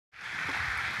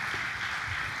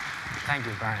Thank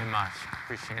you very much.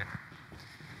 Appreciate it.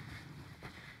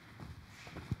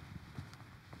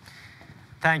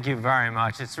 Thank you very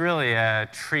much. It's really a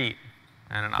treat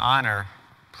and an honor,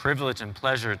 privilege, and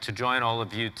pleasure to join all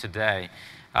of you today.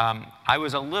 I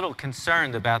was a little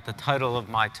concerned about the title of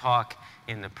my talk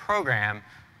in the program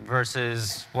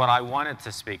versus what I wanted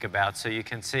to speak about. So you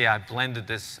can see I've blended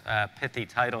this pithy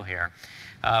title here.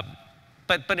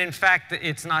 But in fact,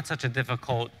 it's not such a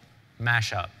difficult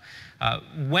mashup.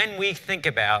 When we think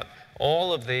about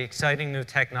all of the exciting new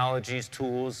technologies,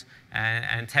 tools,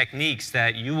 and techniques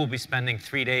that you will be spending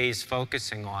 3 days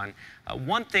focusing on,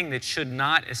 one thing that should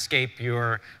not escape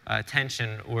your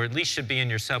attention, or at least should be in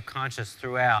your subconscious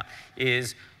throughout,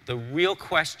 is the real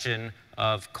question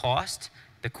of cost,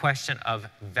 the question of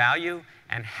value,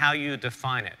 and how you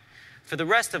define it. For the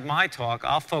rest of my talk,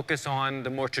 I'll focus on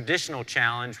the more traditional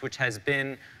challenge, which has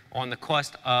been on the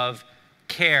cost of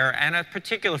care, and a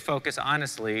particular focus,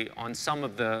 honestly, on some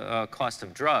of the cost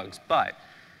of drugs. But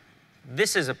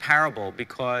this is a parable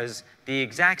because the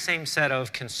exact same set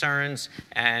of concerns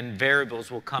and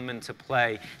variables will come into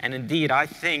play. And indeed, I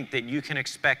think that you can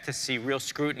expect to see real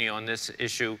scrutiny on this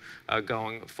issue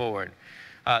going forward.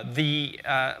 The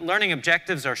learning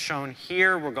objectives are shown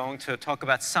here. We're going to talk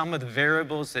about some of the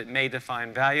variables that may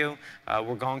define value.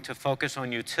 We're going to focus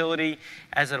on utility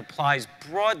as it applies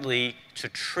broadly to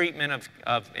treatment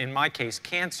of in my case,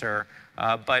 cancer.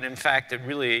 But in fact, it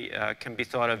really can be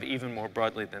thought of even more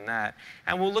broadly than that.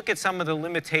 And we'll look at some of the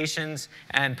limitations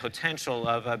and potential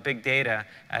of big data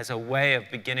as a way of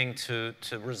beginning to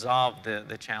resolve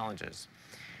the challenges.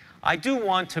 I do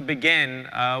want to begin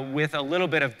with a little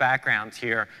bit of background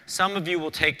here. Some of you will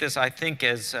take this, I think,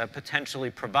 as potentially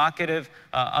provocative.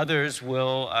 Others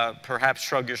will perhaps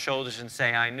shrug your shoulders and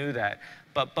say, I knew that.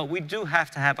 But we do have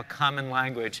to have a common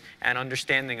language and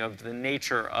understanding of the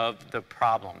nature of the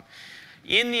problem.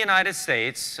 In the United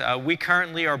States, we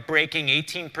currently are breaking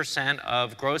 18%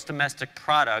 of gross domestic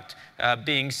product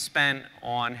being spent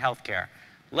on healthcare.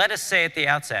 Let us say at the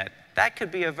outset, that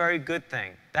could be a very good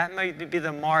thing. That might be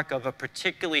the mark of a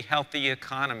particularly healthy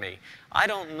economy. I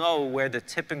don't know where the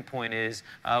tipping point is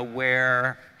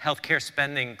where healthcare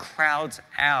spending crowds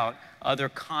out other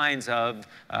kinds of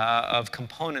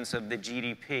components of the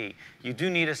GDP. You do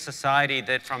need a society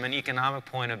that, from an economic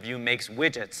point of view, makes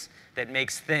widgets, that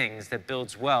makes things, that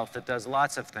builds wealth, that does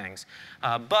lots of things.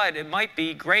 But it might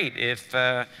be great if,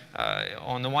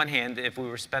 on the one hand, if we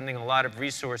were spending a lot of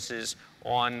resources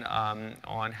on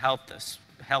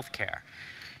healthcare.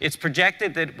 It's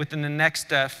projected that within the next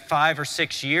 5 or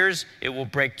 6 years, it will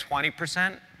break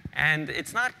 20%, and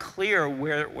it's not clear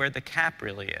where the cap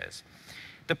really is.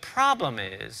 The problem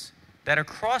is that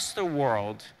across the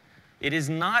world, it is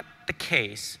not the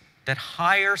case that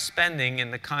higher spending in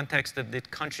the context of the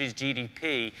country's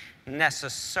GDP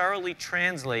necessarily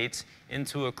translates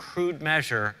into a crude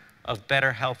measure of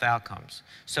better health outcomes.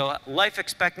 So life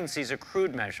expectancy is a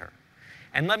crude measure.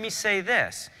 And let me say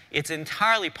this, it's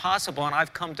entirely possible, and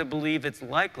I've come to believe it's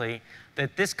likely,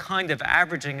 that this kind of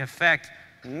averaging effect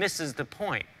misses the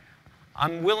point.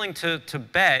 I'm willing to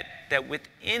bet that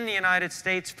within the United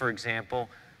States, for example,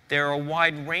 there are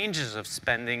wide ranges of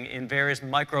spending in various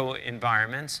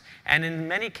micro-environments, and in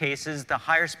many cases, the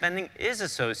higher spending is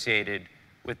associated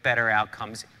with better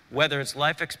outcomes, whether it's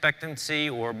life expectancy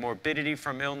or morbidity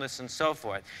from illness and so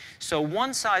forth. So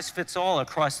one size fits all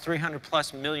across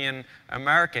 300+ million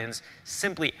Americans,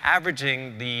 simply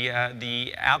averaging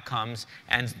the outcomes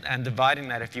and dividing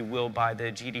that, if you will, by the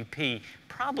GDP,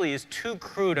 probably is too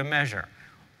crude a measure.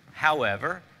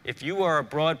 However, if you are a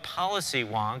broad policy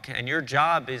wonk and your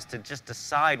job is to just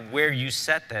decide where you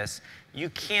set this, you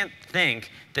can't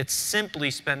think that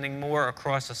simply spending more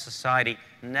across a society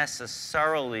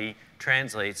necessarily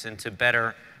translates into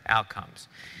better outcomes.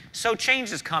 So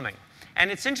change is coming.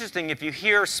 And it's interesting, if you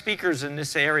hear speakers in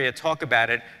this area talk about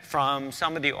it from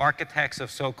some of the architects of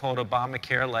so-called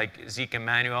Obamacare, like Zeke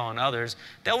Emanuel and others,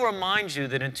 they'll remind you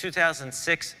that in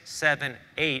 2006, 7,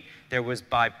 8, there was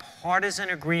bipartisan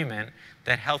agreement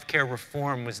that healthcare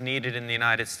reform was needed in the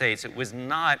United States. It was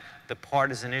not the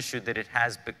partisan issue that it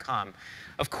has become.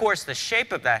 Of course, the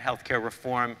shape of that healthcare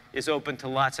reform is open to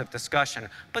lots of discussion,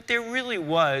 but there really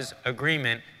was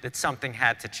agreement that something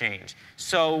had to change.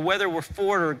 So whether we're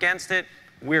for or against it,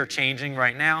 we're changing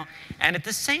right now. And at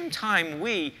the same time,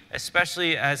 we,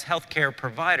 especially as healthcare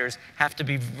providers, have to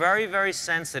be very, very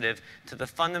sensitive to the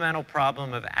fundamental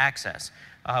problem of access.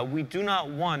 We do not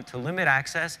want to limit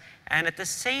access, and at the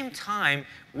same time,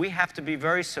 we have to be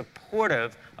very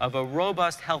supportive of a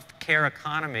robust healthcare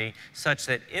economy such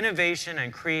that innovation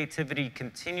and creativity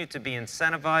continue to be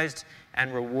incentivized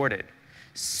and rewarded.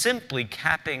 Simply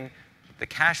capping the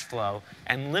cash flow,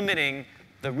 and limiting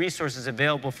the resources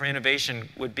available for innovation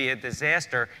would be a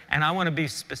disaster. And I want to be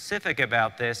specific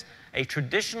about this. A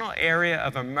traditional area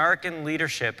of American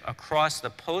leadership across the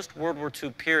post-World War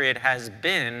II period has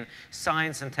been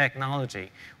science and technology.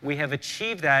 We have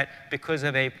achieved that because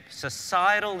of a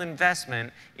societal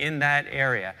investment in that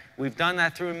area. We've done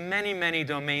that through many, many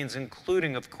domains,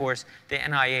 including, of course, the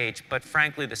NIH, but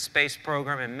frankly, the space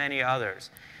program and many others.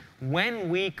 When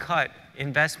we cut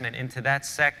investment into that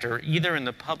sector, either in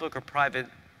the public or private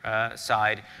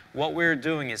side, what we're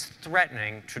doing is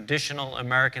threatening traditional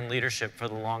American leadership for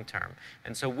the long term.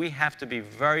 And so we have to be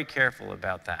very careful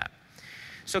about that.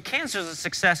 So cancer is a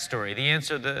success story, the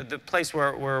answer, the place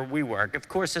where we work. Of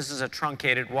course, this is a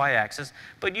truncated y-axis,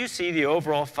 but you see the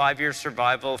overall 5-year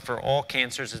survival for all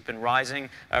cancers has been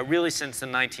rising really since the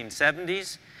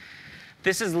 1970s.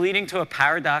 This is leading to a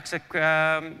paradoxic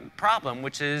problem,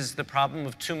 which is the problem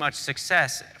of too much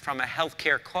success from a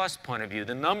healthcare cost point of view.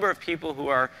 The number of people who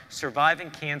are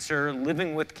surviving cancer,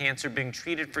 living with cancer, being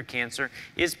treated for cancer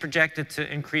is projected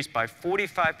to increase by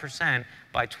 45%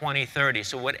 by 2030.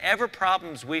 So whatever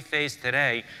problems we face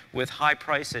today with high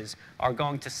prices are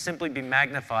going to simply be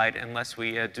magnified unless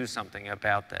we do something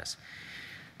about this.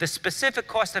 The specific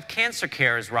cost of cancer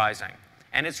care is rising.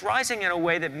 And it's rising in a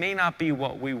way that may not be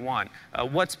what we want.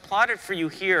 What's plotted for you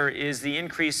here is the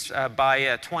increase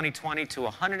by 2020 to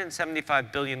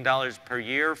 $175 billion per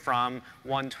year from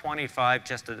 $125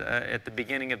 just at the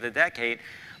beginning of the decade.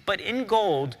 But in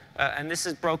gold, and this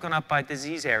is broken up by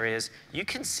disease areas, you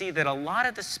can see that a lot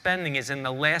of the spending is in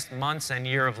the last months and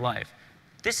year of life.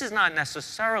 This is not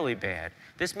necessarily bad.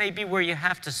 This may be where you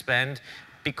have to spend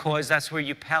because that's where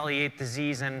you palliate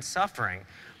disease and suffering.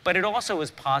 But it also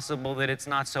is possible that it's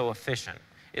not so efficient.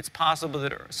 It's possible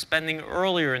that spending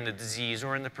earlier in the disease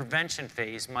or in the prevention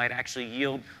phase might actually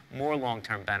yield more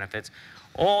long-term benefits.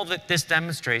 All that this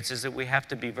demonstrates is that we have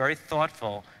to be very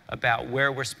thoughtful about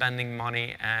where we're spending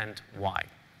money and why.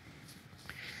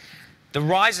 The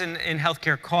rise in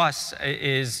healthcare costs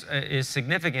is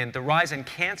significant. The rise in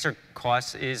cancer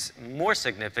costs is more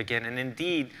significant, and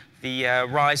indeed, the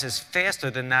rise is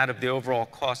faster than that of the overall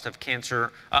cost of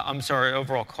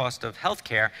overall cost of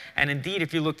healthcare. And indeed,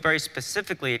 if you look very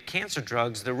specifically at cancer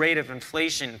drugs, the rate of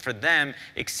inflation for them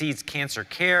exceeds cancer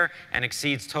care and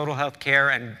exceeds total health care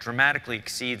and dramatically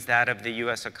exceeds that of the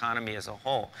US economy as a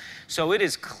whole. So it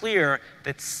is clear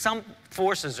that some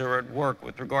forces are at work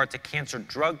with regard to cancer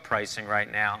drug pricing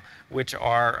right now, which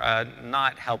are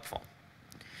not helpful.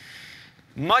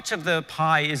 Much of the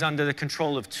pie is under the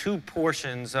control of two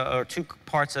portions, or two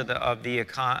parts of the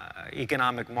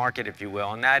economic market, if you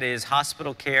will, and that is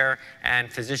hospital care and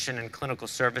physician and clinical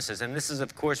services. And this is,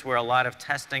 of course, where a lot of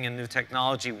testing and new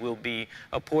technology will be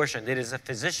apportioned. It is the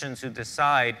physicians who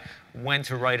decide when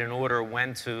to write an order,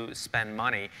 when to spend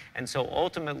money. And so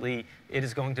ultimately, it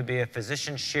is going to be a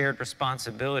physician shared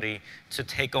responsibility to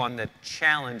take on the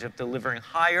challenge of delivering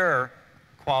higher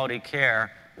quality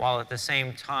care while at the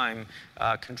same time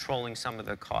controlling some of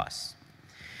the costs.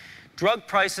 Drug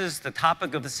prices, the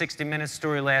topic of the 60 Minutes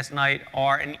story last night,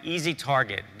 are an easy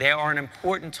target. They are an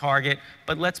important target,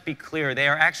 but let's be clear, they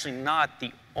are actually not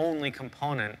the only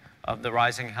component of the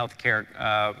rising healthcare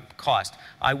cost.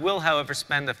 I will, however,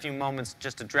 spend a few moments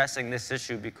just addressing this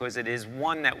issue because it is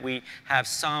one that we have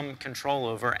some control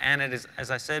over, and it is, as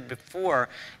I said before,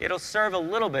 it'll serve a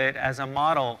little bit as a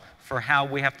model for how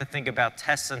we have to think about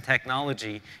tests and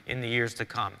technology in the years to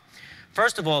come.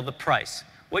 First of all, the price.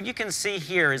 What you can see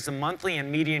here is the monthly and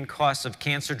median costs of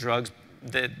cancer drugs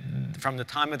from the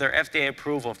time of their FDA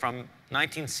approval from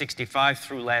 1965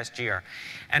 through last year.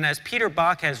 And as Peter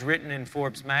Bach has written in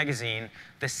Forbes magazine,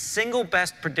 the single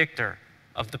best predictor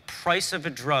of the price of a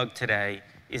drug today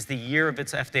is the year of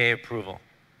its FDA approval.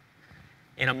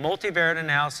 In a multivariate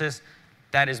analysis,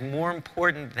 that is more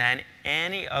important than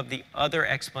any of the other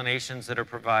explanations that are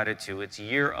provided to its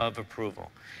year of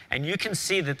approval. And you can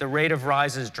see that the rate of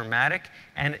rise is dramatic.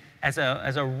 And as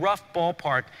a rough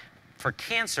ballpark, for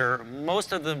cancer,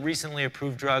 most of the recently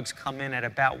approved drugs come in at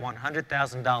about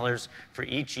 $100,000 for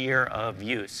each year of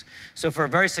use. So for a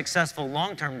very successful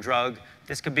long-term drug,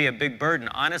 this could be a big burden.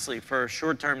 Honestly, for a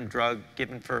short-term drug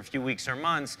given for a few weeks or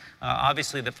months,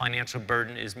 obviously the financial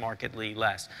burden is markedly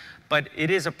less. But it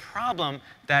is a problem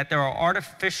that there are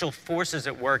artificial forces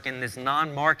at work in this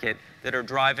non-market that are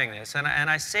driving this. And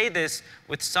I say this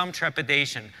with some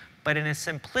trepidation, but in a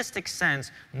simplistic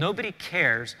sense, nobody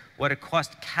cares what it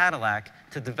cost Cadillac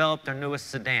to develop their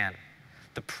newest sedan.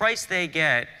 The price they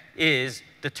get is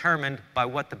determined by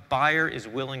what the buyer is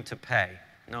willing to pay.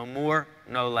 No more,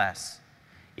 no less.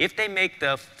 If they make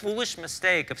the foolish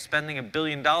mistake of spending $1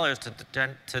 billion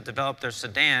to develop their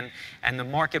sedan and the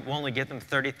market will only give them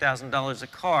 $30,000 a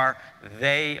car,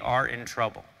 they are in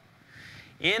trouble.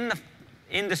 In the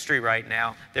industry right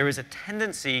now, there is a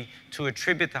tendency to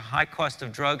attribute the high cost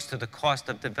of drugs to the cost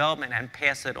of development and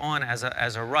pass it on as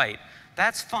a right.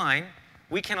 That's fine.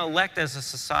 We can elect as a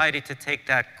society to take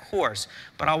that course,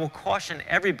 but I will caution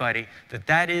everybody that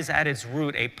that is at its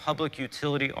root a public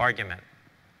utility argument.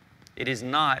 It is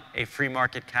not a free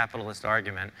market capitalist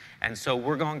argument, and so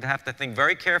we're going to have to think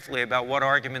very carefully about what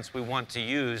arguments we want to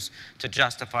use to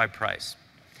justify price.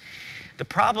 The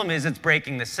problem is it's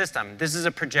breaking the system. This is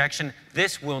a projection.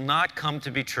 This will not come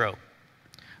to be true.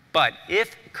 But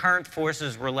if current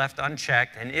forces were left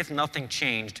unchecked and if nothing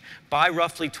changed, by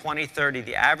roughly 2030,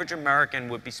 the average American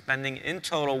would be spending in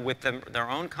total with their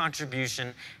own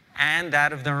contribution and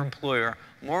that of their employer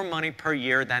more money per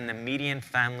year than the median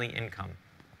family income.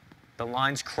 The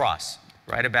lines cross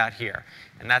right about here.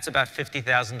 And that's about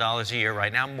 $50,000 a year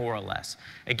right now, more or less.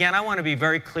 Again, I want to be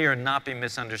very clear and not be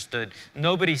misunderstood.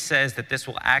 Nobody says that this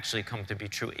will actually come to be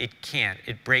true. It can't.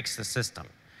 It breaks the system.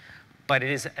 But it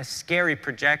is a scary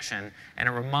projection, and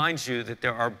it reminds you that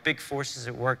there are big forces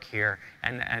at work here,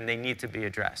 and they need to be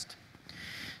addressed.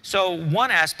 So one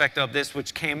aspect of this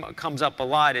which comes up a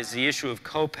lot is the issue of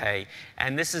copay,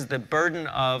 and this is the burden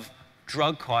of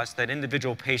drug costs that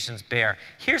individual patients bear.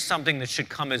 Here's something that should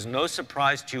come as no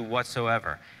surprise to you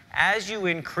whatsoever. As you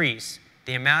increase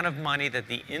the amount of money that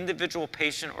the individual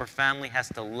patient or family has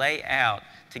to lay out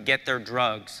to get their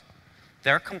drugs,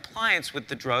 their compliance with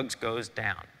the drugs goes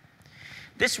down.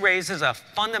 This raises a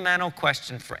fundamental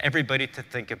question for everybody to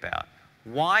think about.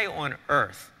 Why on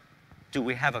earth do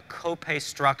we have a copay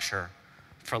structure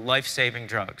for life-saving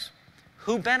drugs?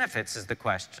 Who benefits is the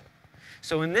question.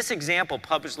 So in this example,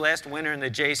 published last winter in the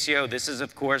JCO, this is,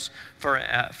 of course, for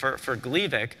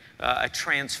Gleevec, a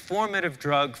transformative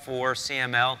drug for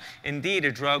CML, indeed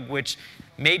a drug which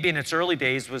maybe in its early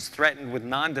days was threatened with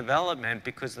non-development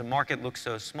because the market looks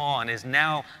so small and is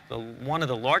now one of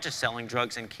the largest selling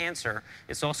drugs in cancer.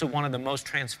 It's also one of the most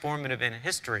transformative in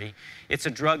history. It's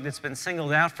a drug that's been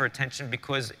singled out for attention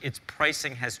because its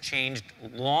pricing has changed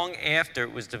long after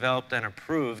it was developed and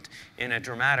approved in a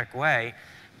dramatic way.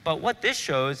 But what this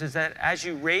shows is that as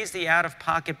you raise the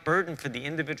out-of-pocket burden for the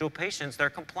individual patients,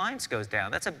 their compliance goes down.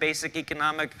 That's a basic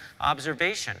economic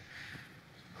observation.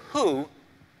 Who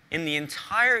in the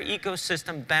entire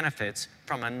ecosystem benefits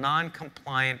from a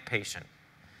non-compliant patient?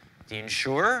 The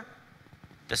insurer?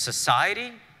 The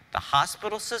society? The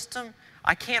hospital system?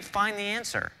 I can't find the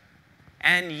answer.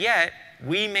 And yet,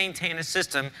 we maintain a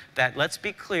system that, let's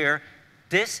be clear,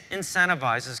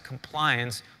 disincentivizes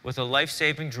compliance with a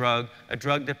life-saving drug, a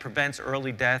drug that prevents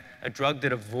early death, a drug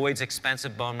that avoids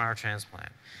expensive bone marrow transplant.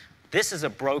 This is a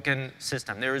broken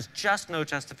system. There is just no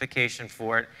justification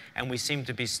for it, and we seem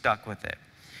to be stuck with it.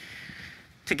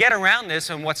 To get around this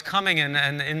and what's coming,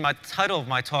 and in my title of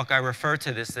my talk, I refer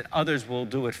to this, that others will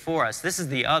do it for us. This is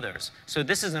the others. So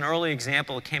this is an early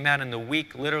example. It came out in the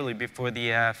week literally before the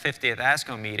 50th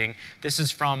ASCO meeting. This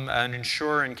is from an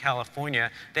insurer in California.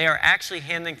 They are actually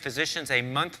handing physicians a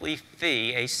monthly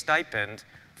fee, a stipend,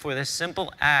 for the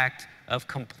simple act of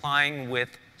complying with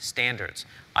standards.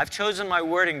 I've chosen my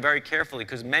wording very carefully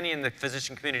because many in the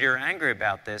physician community are angry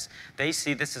about this. They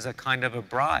see this as a kind of a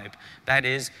bribe. That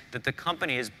is, that the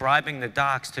company is bribing the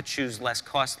docs to choose less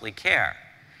costly care.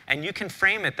 And you can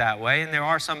frame it that way, and there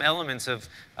are some elements of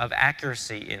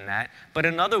accuracy in that. But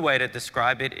another way to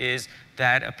describe it is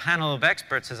that a panel of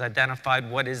experts has identified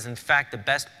what is, in fact, the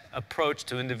best approach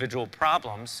to individual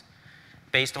problems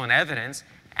based on evidence,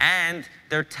 and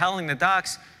they're telling the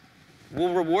docs,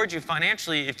 we'll reward you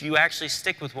financially if you actually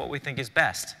stick with what we think is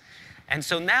best. And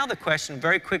so now the question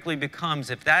very quickly becomes,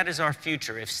 if that is our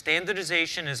future, if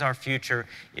standardization is our future,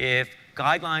 if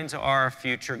guidelines are our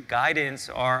future, guidance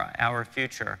are our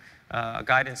future,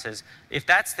 guidances, if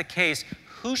that's the case,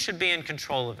 who should be in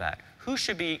control of that? Who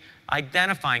should be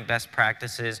identifying best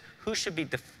practices? Who should be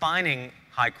defining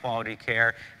high-quality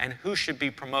care? And who should be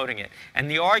promoting it?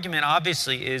 And the argument,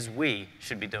 obviously, is we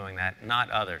should be doing that, not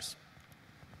others.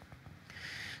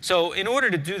 So in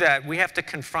order to do that, we have to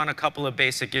confront a couple of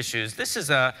basic issues. This is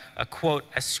a quote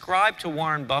ascribed to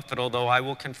Warren Buffett, although I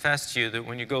will confess to you that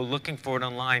when you go looking for it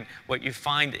online, what you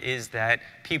find is that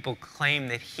people claim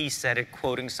that he said it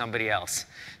quoting somebody else.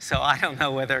 So I don't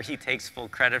know whether he takes full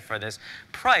credit for this.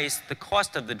 Price, the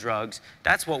cost of the drugs,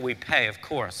 that's what we pay, of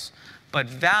course. But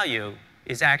value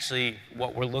is actually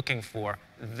what we're looking for.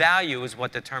 Value is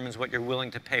what determines what you're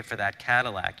willing to pay for that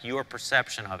Cadillac, your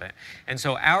perception of it. And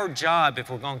so our job,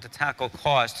 if we're going to tackle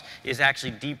costs, is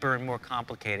actually deeper and more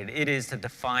complicated. It is to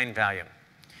define value.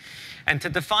 And to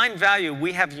define value,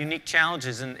 we have unique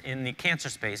challenges in the cancer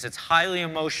space. It's highly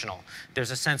emotional.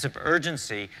 There's a sense of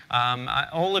urgency.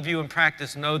 All of you in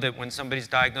practice know that when somebody's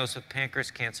diagnosed with pancreas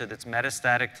cancer that's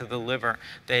metastatic to the liver,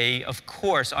 they, of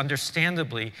course,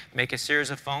 understandably, make a series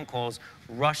of phone calls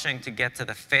rushing to get to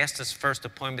the fastest first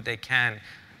appointment they can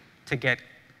to get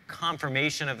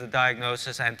confirmation of the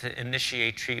diagnosis and to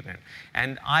initiate treatment.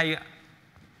 And I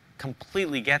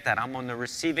completely get that. I'm on the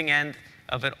receiving end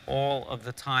of it all of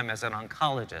the time as an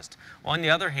oncologist. On the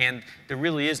other hand, there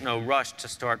really is no rush to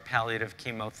start palliative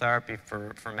chemotherapy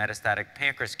for metastatic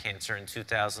pancreas cancer in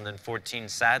 2014,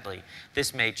 sadly.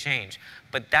 This may change.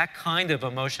 But that kind of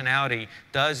emotionality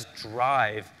does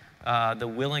drive the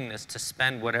willingness to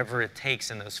spend whatever it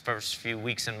takes in those first few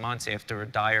weeks and months after a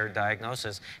dire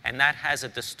diagnosis. And that has a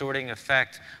distorting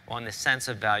effect on the sense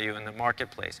of value in the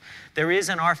marketplace. There is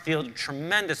in our field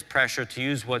tremendous pressure to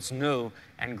use what's new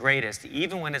and greatest,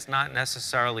 even when it's not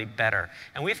necessarily better.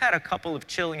 And we've had a couple of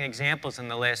chilling examples in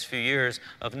the last few years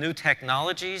of new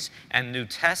technologies and new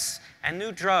tests and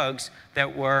new drugs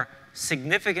that were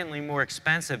significantly more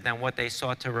expensive than what they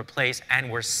sought to replace and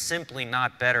were simply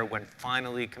not better when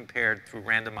finally compared through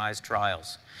randomized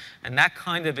trials. And that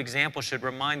kind of example should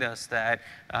remind us that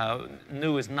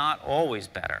new is not always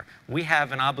better. We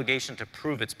have an obligation to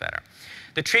prove it's better.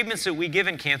 The treatments that we give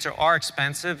in cancer are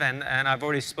expensive, and I've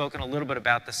already spoken a little bit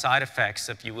about the side effects,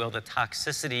 if you will, the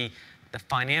toxicity, the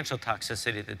financial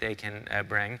toxicity that they can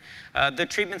bring. The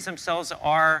treatments themselves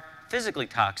are physically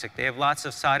toxic. They have lots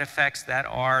of side effects that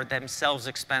are themselves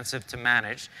expensive to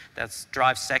manage. That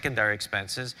drives secondary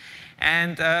expenses.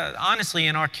 And honestly,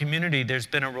 in our community, there's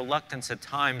been a reluctance at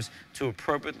times to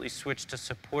appropriately switch to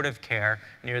supportive care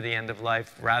near the end of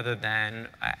life rather than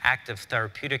active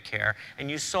therapeutic care. And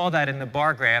you saw that in the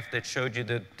bar graph that showed you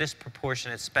the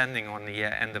disproportionate spending on the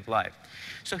end of life.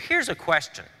 So here's a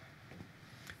question.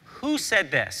 Who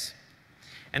said this?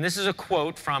 And this is a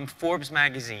quote from Forbes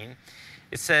magazine.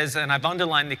 It says, and I've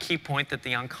underlined the key point, that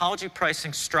the oncology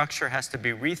pricing structure has to be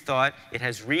rethought. It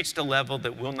has reached a level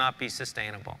that will not be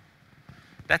sustainable.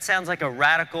 That sounds like a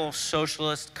radical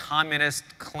socialist communist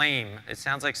claim. It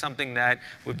sounds like something that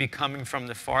would be coming from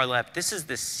the far left. This is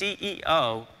the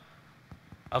CEO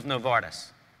of Novartis.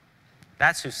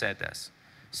 That's who said this.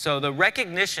 So the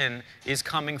recognition is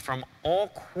coming from all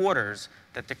quarters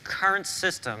that the current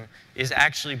system is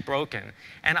actually broken.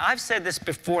 And I've said this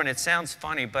before, and it sounds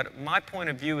funny, but my point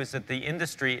of view is that the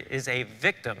industry is a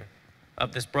victim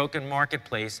of this broken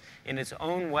marketplace in its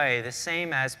own way, the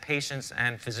same as patients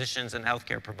and physicians and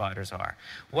healthcare providers are.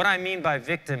 What I mean by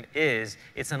victim is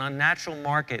it's an unnatural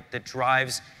market that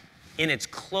drives, in its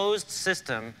closed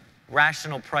system,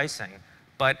 rational pricing,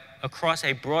 but across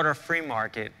a broader free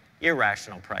market,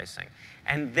 irrational pricing.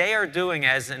 And they are doing,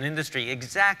 as an industry,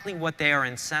 exactly what they are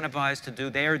incentivized to do.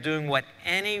 They are doing what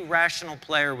any rational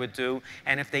player would do,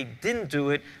 and if they didn't do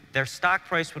it, their stock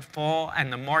price would fall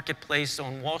and the marketplace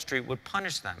on Wall Street would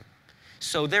punish them.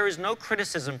 So there is no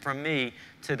criticism from me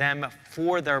to them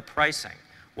for their pricing.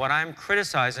 What I'm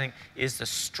criticizing is the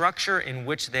structure in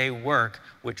which they work,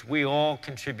 which we all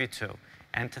contribute to.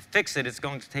 And to fix it, it's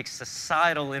going to take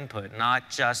societal input, not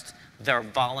just their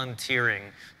volunteering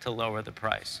to lower the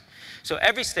price. So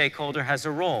every stakeholder has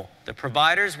a role. The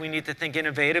providers, we need to think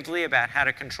innovatively about how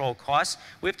to control costs.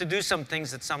 We have to do some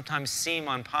things that sometimes seem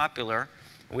unpopular.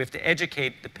 We have to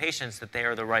educate the patients that they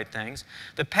are the right things.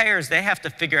 The payers, they have to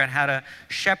figure out how to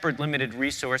shepherd limited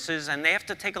resources, and they have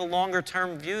to take a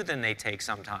longer-term view than they take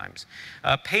sometimes.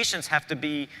 Patients have to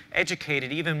be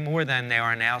educated even more than they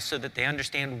are now so that they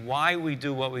understand why we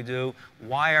do what we do,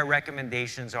 why our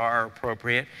recommendations are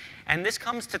appropriate. And this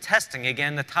comes to testing,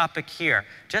 again, the topic here.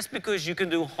 Just because you can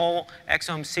do whole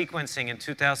exome sequencing in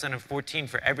 2014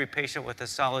 for every patient with a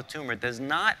solid tumor does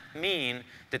not mean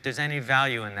that there's any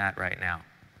value in that right now.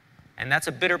 And that's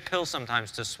a bitter pill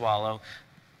sometimes to swallow,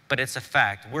 but it's a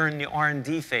fact. We're in the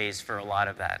R&D phase for a lot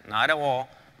of that. Not all,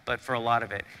 but for a lot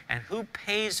of it. And who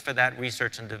pays for that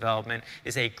research and development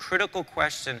is a critical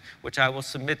question which I will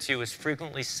submit to you is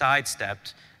frequently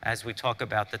sidestepped as we talk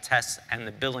about the tests and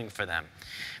the billing for them.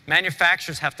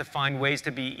 Manufacturers have to find ways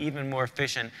to be even more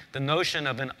efficient. The notion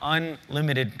of an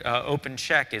unlimited open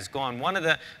check is gone. One of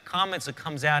the comments that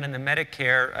comes out in the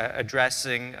Medicare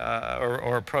addressing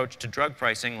or approach to drug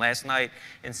pricing last night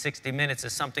in 60 Minutes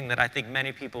is something that I think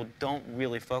many people don't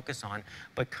really focus on.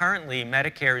 But currently,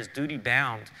 Medicare is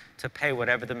duty-bound to pay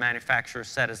whatever the manufacturer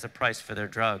set as the price for their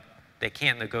drug. They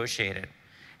can't negotiate it.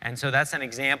 And so that's an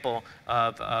example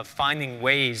of finding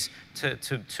ways to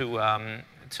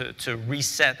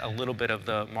reset a little bit of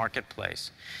the marketplace.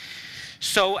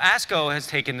 So ASCO has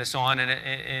taken this on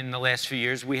in the last few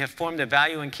years. We have formed a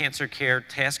Value in Cancer Care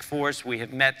task force. We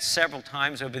have met several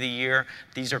times over the year.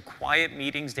 These are quiet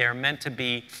meetings. They are meant to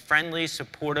be friendly,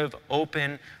 supportive,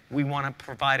 open. We want to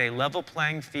provide a level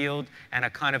playing field and a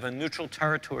kind of a neutral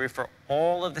territory for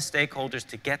all of the stakeholders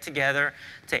to get together,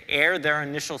 to air their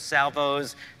initial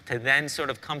salvos, to then sort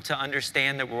of come to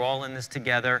understand that we're all in this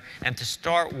together, and to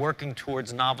start working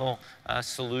towards novel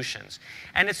solutions.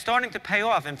 And it's starting to pay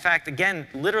off. In fact, again,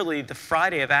 literally the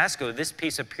Friday of ASCO, this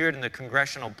piece appeared in the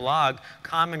congressional blog,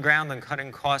 Common Ground on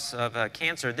Cutting Costs of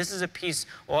Cancer. This is a piece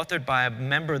authored by a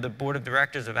member of the board of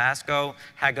directors of ASCO,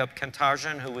 Hagop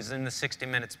Kantarjian, who was in the 60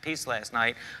 Minutes piece last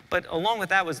night. But along with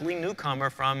that was Lee Newcomer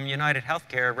from United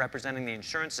Healthcare, representing the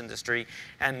insurance industry,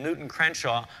 and Newton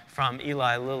Crenshaw from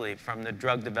Eli Lilly, from the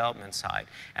drug development side.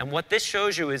 And what this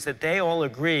shows you is that they all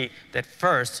agree that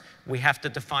first, we have to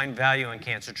define value in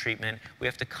cancer treatment. We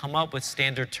have to come up with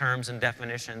standard terms and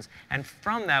definitions. And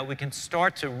from that, we can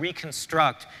start to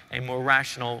reconstruct a more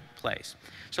rational place.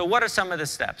 So what are some of the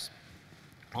steps?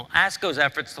 Well, ASCO's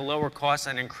efforts to lower costs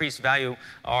and increase value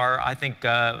are, I think,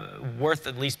 worth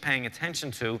at least paying attention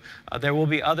to. There will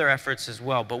be other efforts as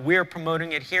well, but we're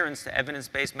promoting adherence to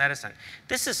evidence-based medicine.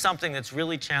 This is something that's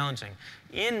really challenging.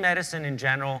 In medicine in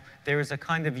general, there is a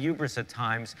kind of hubris at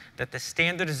times that the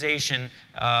standardization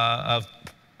of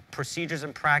procedures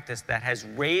and practice that has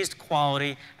raised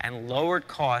quality and lowered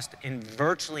cost in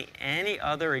virtually any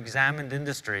other examined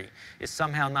industry is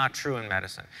somehow not true in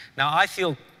medicine. Now, I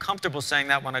feel comfortable saying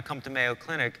that when I come to Mayo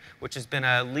Clinic, which has been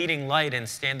a leading light in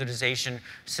standardization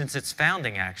since its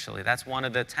founding, actually. That's one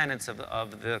of the tenets of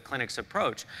the clinic's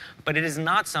approach. But it is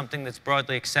not something that's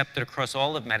broadly accepted across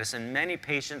all of medicine. Many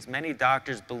patients, many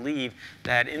doctors believe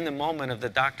that in the moment of the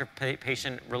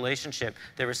doctor-patient relationship,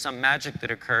 there is some magic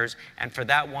that occurs, and for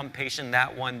that one patient,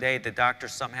 that one day, the doctor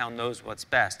somehow knows what's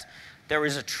best. There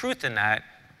is a truth in that.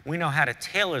 We know how to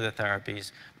tailor the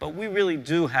therapies, but we really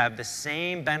do have the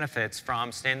same benefits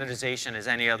from standardization as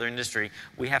any other industry.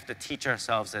 We have to teach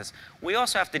ourselves this. We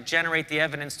also have to generate the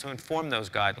evidence to inform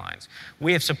those guidelines.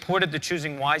 We have supported the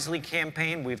Choosing Wisely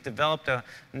campaign. We've developed a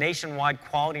nationwide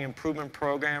quality improvement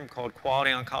program called Quality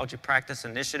Oncology Practice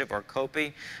Initiative, or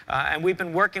COPI, and we've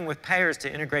been working with payers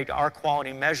to integrate our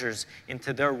quality measures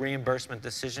into their reimbursement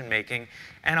decision making.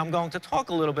 And I'm going to talk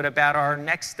a little bit about our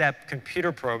next step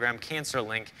computer program,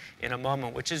 CancerLink, in a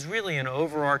moment, which is really an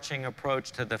overarching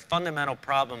approach to the fundamental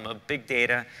problem of big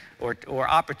data, or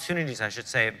opportunities, I should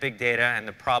say, of big data and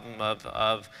the problem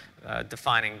of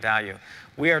defining value.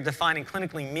 We are defining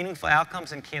clinically meaningful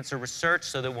outcomes in cancer research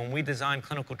so that when we design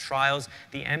clinical trials,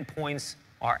 the endpoints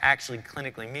are actually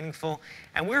clinically meaningful.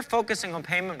 And we're focusing on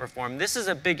payment reform. This is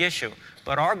a big issue,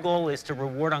 but our goal is to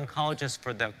reward oncologists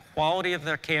for the quality of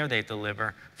their care they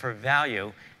deliver, for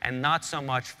value, and not so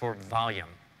much for volume.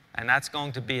 And that's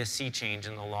going to be a sea change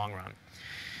in the long run.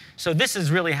 So this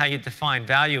is really how you define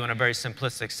value in a very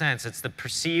simplistic sense. It's the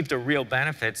perceived or real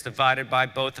benefits divided by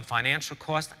both the financial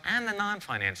cost and the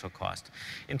non-financial cost.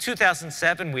 In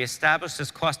 2007, we established this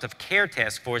cost of care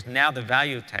task force, now the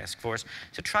value task force,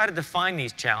 to try to define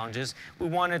these challenges. We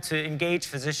wanted to engage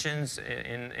physicians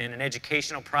in an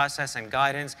educational process and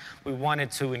guidance. We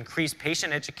wanted to increase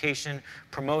patient education,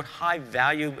 promote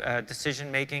high-value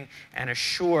decision-making, and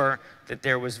assure that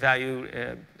there was value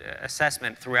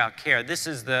assessment throughout care. These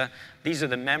are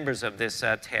the members of this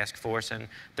task force, and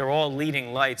they're all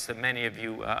leading lights that many of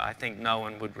you, I think, know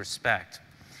and would respect.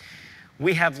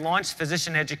 We have launched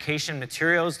physician education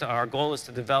materials. Our goal is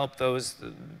to develop those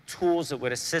tools that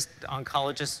would assist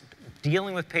oncologists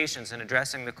dealing with patients and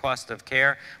addressing the cost of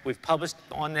care. We've published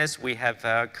on this. We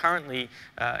have currently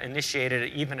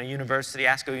initiated even a university,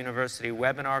 ASCO University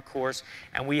webinar course,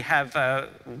 and we have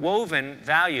woven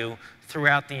value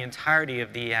throughout the entirety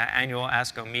of the annual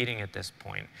ASCO meeting at this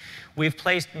point. We've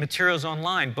placed materials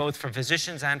online, both for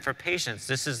physicians and for patients.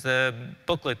 This is the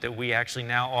booklet that we actually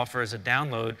now offer as a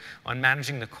download on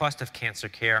managing the cost of cancer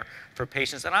care for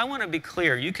patients. And I want to be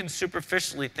clear, you can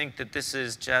superficially think that this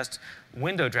is just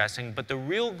window dressing, but the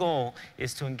real goal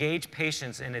is to engage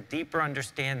patients in a deeper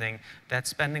understanding that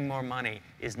spending more money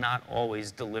is not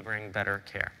always delivering better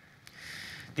care.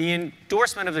 The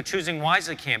endorsement of the Choosing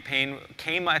Wisely campaign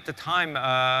came at the time,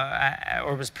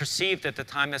 or was perceived at the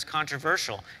time, as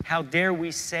controversial. How dare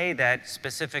we say that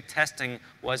specific testing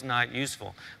was not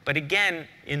useful? But again,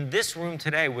 in this room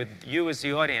today, with you as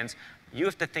the audience, you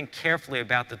have to think carefully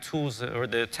about the tools or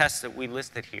the tests that we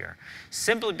listed here.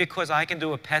 Simply because I can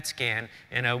do a PET scan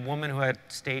in a woman who had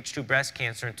stage 2 breast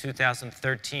cancer in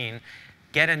 2013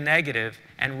 get a negative,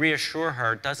 and reassure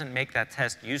her doesn't make that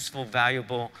test useful,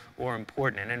 valuable, or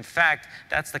important. And in fact,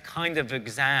 that's the kind of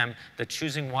exam that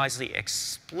Choosing Wisely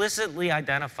explicitly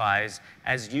identifies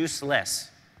as useless.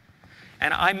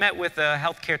 And I met with a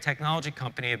healthcare technology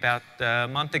company about a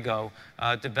month ago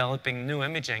developing new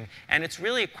imaging. And it's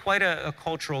really quite a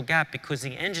cultural gap because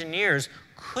the engineers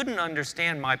couldn't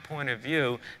understand my point of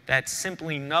view that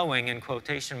simply knowing, in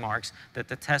quotation marks, that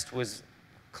the test was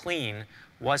clean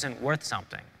wasn't worth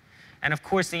something. And of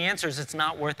course, the answer is it's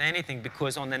not worth anything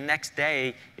because on the next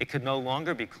day, it could no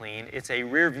longer be clean. It's a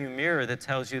rearview mirror that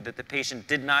tells you that the patient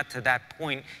did not, to that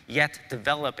point, yet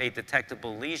develop a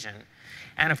detectable lesion.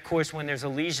 And of course, when there's a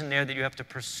lesion there that you have to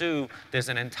pursue, there's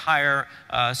an entire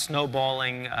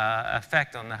snowballing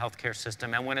effect on the healthcare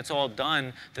system. And when it's all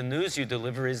done, the news you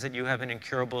deliver is that you have an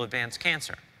incurable advanced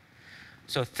cancer.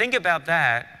 So think about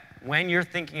that when you're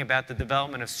thinking about the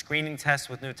development of screening tests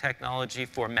with new technology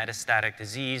for metastatic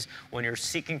disease, when you're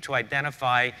seeking to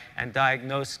identify and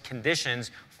diagnose conditions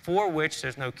for which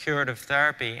there's no curative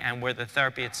therapy and where the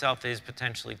therapy itself is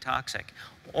potentially toxic.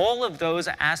 All of those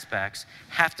aspects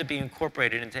have to be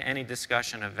incorporated into any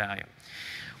discussion of value.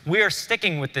 We are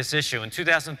sticking with this issue. In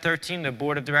 2013, the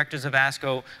board of directors of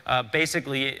ASCO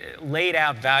basically laid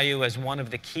out value as one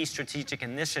of the key strategic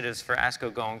initiatives for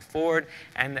ASCO going forward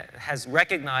and has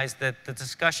recognized that the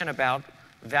discussion about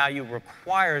value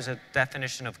requires a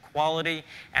definition of quality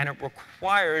and it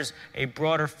requires a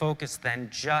broader focus than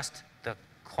just the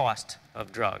cost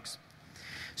of drugs.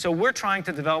 So we're trying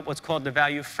to develop what's called the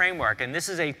value framework, and this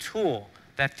is a tool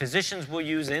that physicians will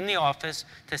use in the office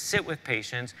to sit with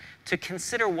patients to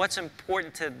consider what's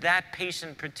important to that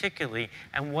patient particularly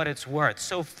and what it's worth.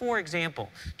 So for example,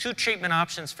 2 treatment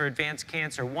options for advanced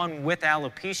cancer, one with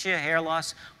alopecia, hair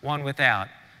loss, one without.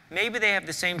 Maybe they have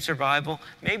the same survival.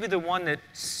 Maybe the one that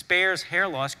spares hair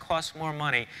loss costs more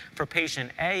money. For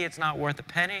patient A, it's not worth a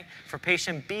penny. For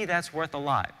patient B, that's worth a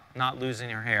lot, not losing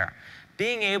your hair.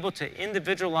 Being able to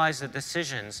individualize the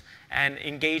decisions and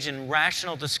engage in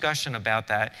rational discussion about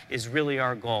that is really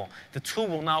our goal. The tool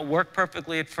will not work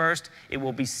perfectly at first. It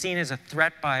will be seen as a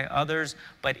threat by others.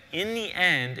 But in the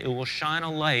end, it will shine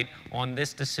a light on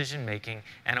this decision making,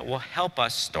 and it will help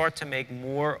us start to make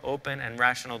more open and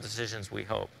rational decisions, we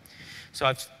hope. So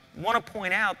I want to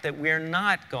point out that we're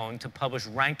not going to publish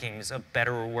rankings of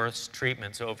better or worse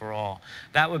treatments overall.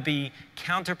 That would be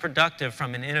counterproductive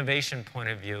from an innovation point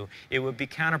of view. It would be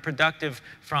counterproductive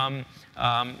from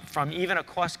even a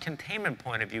cost containment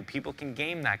point of view. People can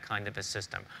game that kind of a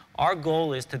system. Our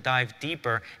goal is to dive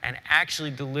deeper and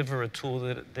actually deliver a tool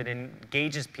that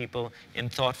engages people in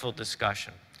thoughtful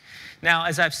discussion. Now,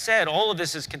 as I've said, all of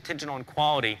this is contingent on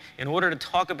quality. In order to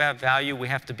talk about value, we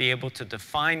have to be able to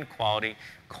define quality.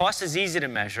 Cost is easy to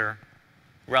measure,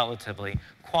 relatively.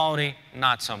 Quality,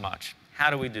 not so much. How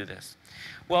do we do this?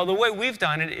 Well, the way we've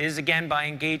done it is, again, by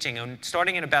engaging. And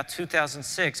starting in about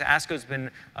 2006, ASCO's been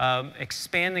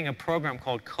expanding a program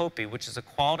called COPI, which is a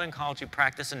Quality Oncology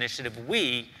Practice Initiative.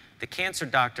 We, the cancer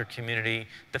doctor community,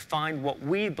 defined what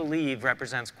we believe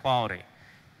represents quality.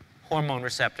 Hormone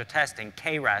receptor testing,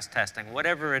 KRAS testing,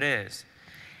 whatever it is.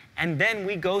 And then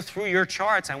we go through your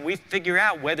charts and we figure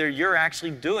out whether you're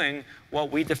actually doing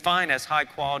what we define as high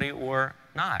quality or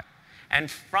not. And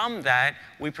from that,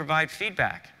 we provide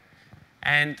feedback.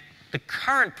 And the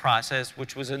current process,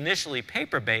 which was initially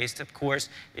paper-based, of course,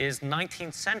 is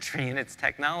 19th century in its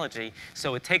technology.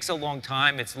 So it takes a long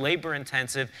time. It's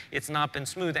labor-intensive. It's not been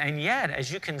smooth. And yet,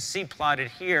 as you can see plotted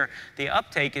here, the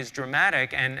uptake is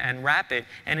dramatic and rapid.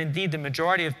 And indeed, the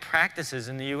majority of practices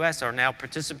in the US are now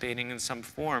participating in some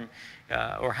form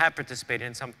or have participated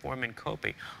in some form in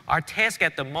COPI. Our task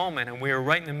at the moment, and we are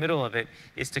right in the middle of it,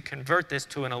 is to convert this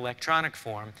to an electronic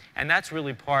form. And that's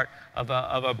really part of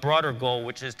a broader goal,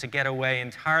 which is to get away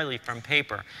entirely from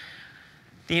paper.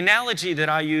 The analogy that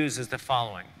I use is the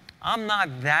following. I'm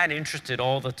not that interested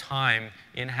all the time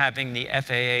in having the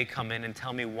FAA come in and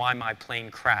tell me why my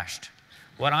plane crashed.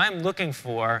 What I'm looking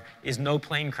for is no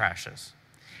plane crashes.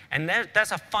 And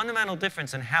that's a fundamental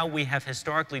difference in how we have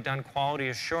historically done quality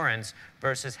assurance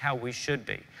versus how we should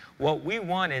be. What we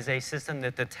want is a system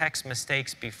that detects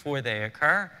mistakes before they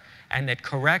occur and that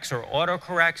corrects or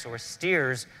autocorrects or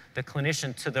steers the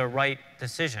clinician to the right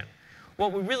decision.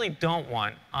 What we really don't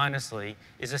want, honestly,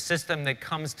 is a system that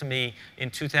comes to me in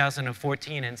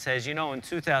 2014 and says, you know, in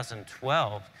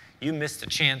 2012, you missed a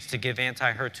chance to give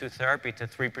anti-HER2 therapy to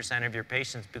 3% of your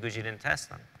patients because you didn't test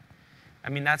them. I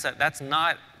mean, that's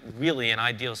not really an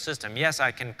ideal system. Yes,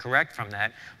 I can correct from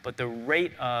that, but the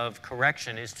rate of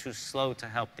correction is too slow to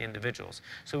help the individuals.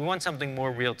 So we want something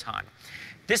more real time.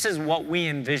 This is what we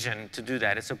envision to do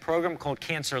that. It's a program called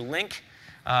Cancer Link.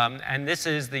 And this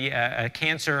is the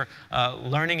Cancer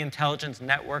Learning Intelligence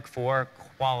Network for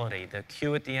Quality. The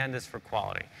Q at the end is for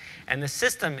quality. And the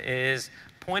system is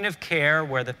point of care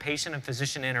where the patient and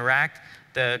physician interact,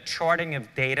 the charting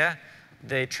of data,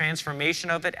 the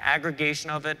transformation of it, aggregation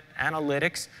of it,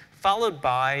 analytics, followed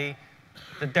by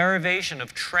the derivation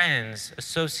of trends,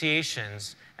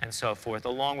 associations, and so forth,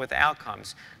 along with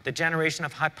outcomes, the generation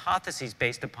of hypotheses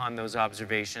based upon those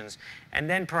observations, and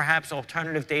then perhaps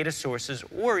alternative data sources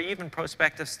or even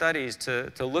prospective studies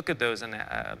to look at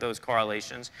those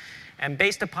correlations. And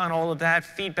based upon all of that,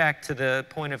 feedback to the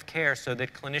point of care so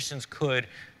that clinicians could,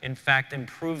 in fact,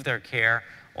 improve their care,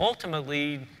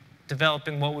 ultimately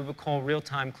developing what we would call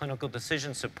real-time clinical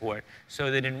decision support, so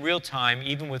that in real time,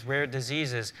 even with rare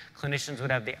diseases, clinicians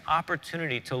would have the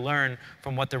opportunity to learn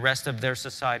from what the rest of their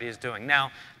society is doing.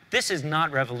 Now, this is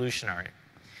not revolutionary.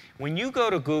 When you go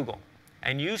to Google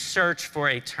and you search for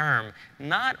a term,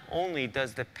 not only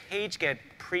does the page get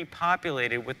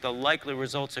pre-populated with the likely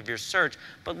results of your search,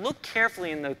 but look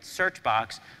carefully in the search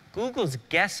box. Google's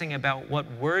guessing about what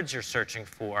words you're searching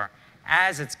for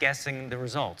as it's guessing the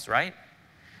results, right?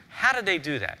 How do they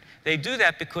do that? They do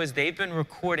that because they've been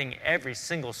recording every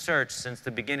single search since the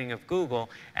beginning of Google,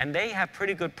 and they have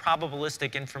pretty good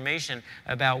probabilistic information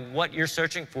about what you're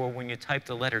searching for when you type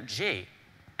the letter G.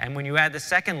 And when you add the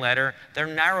second letter, they're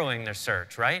narrowing their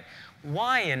search, right?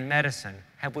 Why in medicine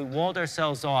have we walled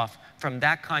ourselves off from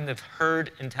that kind of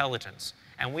herd intelligence?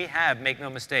 And we have, make no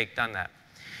mistake, done that.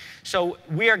 So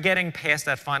we are getting past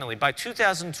that finally. By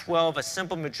 2012, a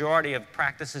simple majority of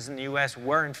practices in the US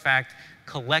were, in fact,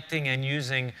 collecting and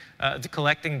using,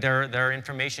 collecting their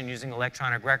information using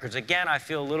electronic records. Again, I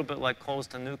feel a little bit like Coles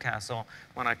to Newcastle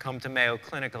when I come to Mayo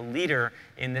Clinic, a leader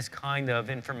in this kind of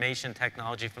information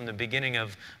technology from the beginning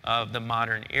of the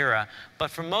modern era. But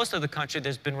for most of the country,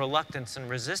 there's been reluctance and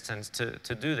resistance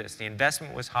to do this. The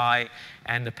investment was high,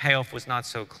 and the payoff was not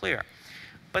so clear.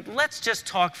 But let's just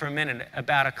talk for a minute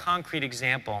about a concrete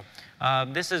example.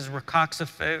 This is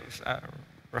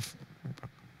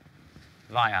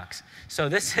Vioxx. So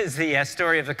this is the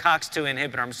story of the COX-2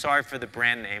 inhibitor. I'm sorry for the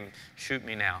brand name. Shoot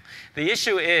me now. The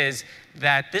issue is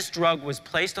that this drug was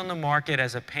placed on the market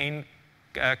as a pain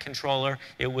controller.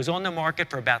 It was on the market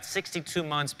for about 62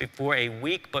 months before a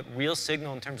weak but real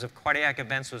signal in terms of cardiac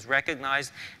events was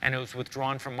recognized, and it was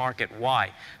withdrawn from market.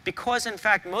 Why? Because, in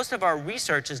fact, most of our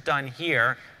research is done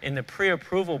here in the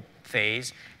pre-approval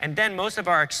phase, and then most of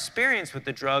our experience with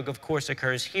the drug, of course,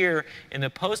 occurs here in the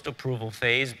post-approval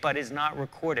phase, but is not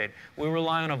recorded. We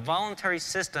rely on a voluntary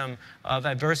system of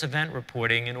adverse event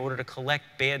reporting in order to collect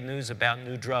bad news about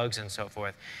new drugs and so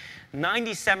forth.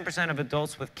 97% of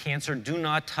adults with cancer do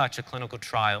not touch a clinical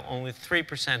trial. Only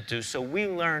 3% do. So we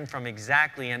learn from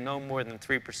exactly and no more than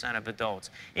 3% of adults.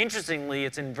 Interestingly,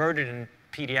 it's inverted in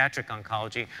pediatric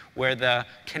oncology, where the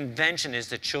convention is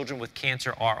that children with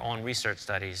cancer are on research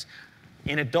studies.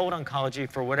 In adult oncology,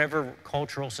 for whatever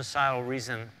cultural, societal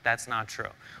reason, that's not true.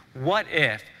 What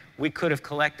if we could have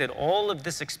collected all of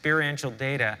this experiential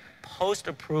data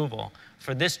post-approval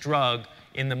for this drug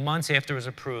in the months after it was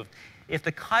approved? If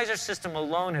the Kaiser system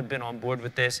alone had been on board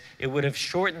with this, it would have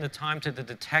shortened the time to the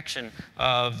detection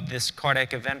of this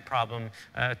cardiac event problem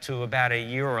to about a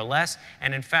year or less.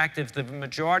 And in fact, if the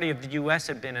majority of the US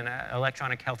had been in an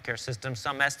electronic healthcare system,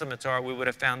 some estimates are we would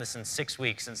have found this in 6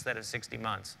 weeks instead of 60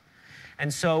 months.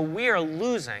 And so we are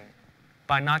losing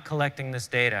by not collecting this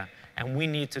data, and we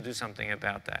need to do something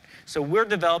about that. So we're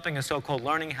developing a so-called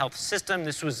learning health system.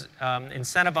 This was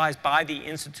incentivized by the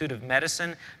Institute of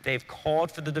Medicine. They've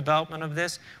called for the development of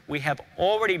this. We have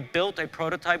already built a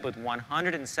prototype with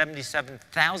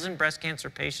 177,000 breast cancer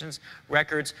patients'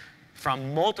 records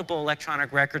from multiple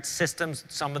electronic record systems,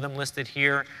 some of them listed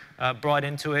here, brought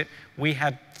into it. We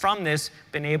have, from this,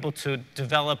 been able to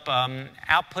develop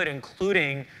output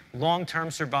including long-term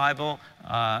survival,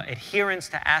 adherence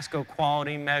to ASCO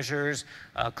quality measures,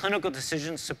 clinical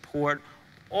decision support.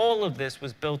 All of this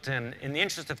was built in. In the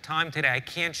interest of time today, I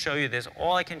can't show you this.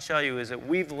 All I can show you is that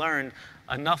we've learned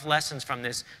enough lessons from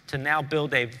this to now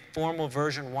build a formal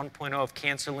version 1.0 of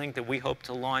CancerLink that we hope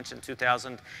to launch in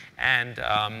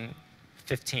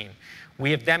 2015.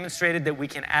 We have demonstrated that we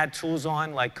can add tools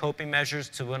on, like coping measures,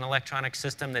 to an electronic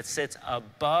system that sits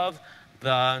above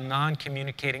the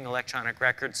non-communicating electronic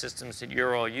record systems that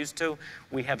you're all used to.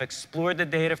 We have explored the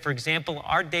data. For example,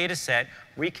 our data set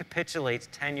recapitulates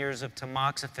 10 years of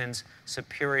tamoxifan's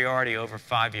superiority over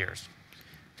 5 years.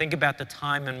 Think about the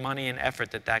time and money and effort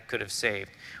that that could have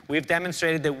saved. We've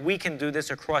demonstrated that we can do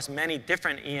this across many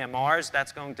different EMRs.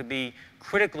 That's going to be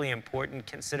critically important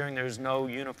considering there's no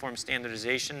uniform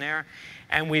standardization there.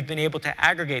 And we've been able to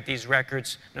aggregate these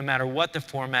records no matter what the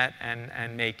format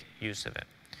and make use of it.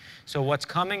 So what's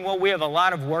coming? Well, we have a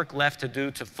lot of work left to do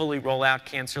to fully roll out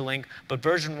CancerLink, but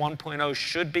version 1.0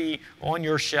 should be on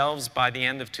your shelves by the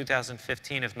end of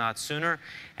 2015, if not sooner.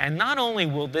 And not only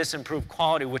will this improve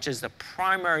quality, which is the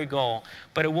primary goal,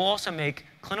 but it will also make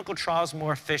clinical trials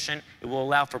more efficient. It will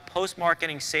allow for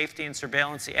post-marketing safety and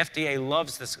surveillance. The FDA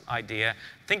loves this idea.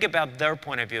 Think about their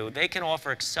point of view. They can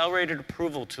offer accelerated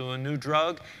approval to a new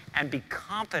drug and be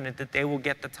confident that they will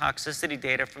get the toxicity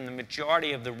data from the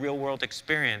majority of the real-world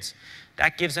experience.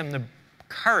 That gives them the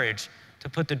courage to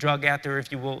put the drug out there,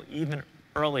 if you will, even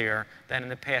earlier than in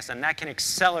the past, and that can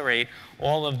accelerate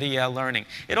all of the learning.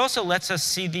 It also lets us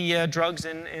see the drugs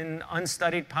in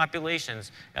unstudied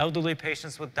populations. Elderly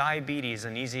patients with diabetes,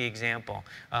 an easy example.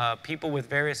 People with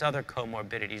various other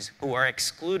comorbidities who are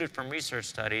excluded from research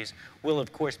studies will,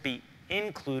 of course, be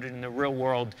included in the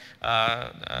real-world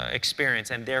experience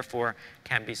and therefore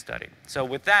can be studied. So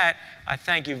with that, I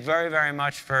thank you very, very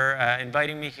much for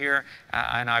inviting me here,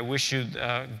 and I wish you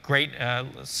great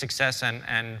success,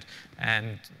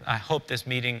 and I hope this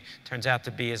meeting turns out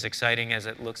to be as exciting as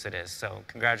it looks it is. So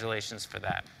congratulations for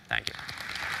that. Thank you.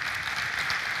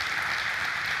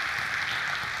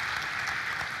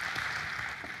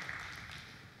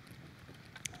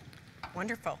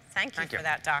 Wonderful. Thank you for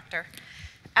that, Doctor.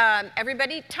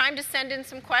 Everybody, time to send in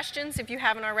some questions if you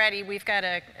haven't already. We've got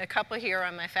a couple here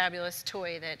on my fabulous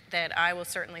toy that I will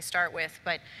certainly start with,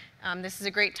 but this is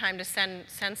a great time to send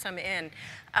some in.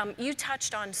 You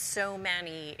touched on so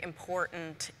many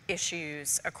important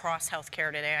issues across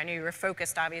healthcare today. I know you were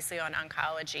focused obviously on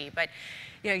oncology, but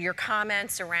your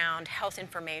comments around health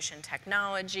information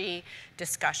technology,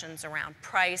 discussions around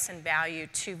price and value,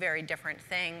 two very different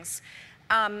things.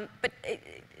 But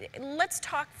let's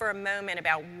talk for a moment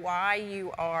about why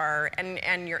you are,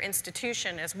 and your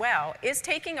institution as well, is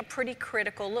taking a pretty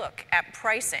critical look at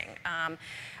pricing.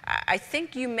 I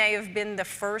think you may have been the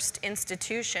first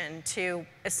institution to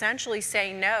essentially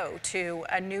say no to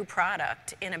a new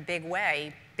product in a big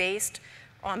way based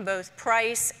on both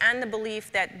price and the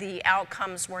belief that the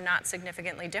outcomes were not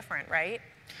significantly different, right?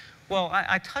 Well,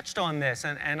 I touched on this,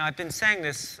 and I've been saying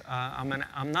this.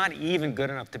 I'm not even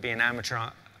good enough to be an amateur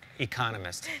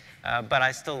economist, but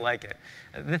I still like it.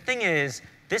 The thing is,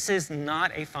 this is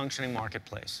not a functioning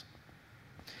marketplace.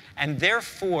 And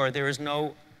therefore, there is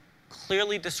no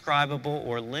clearly describable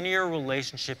or linear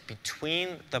relationship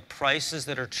between the prices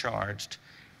that are charged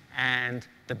and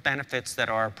the benefits that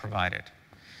are provided.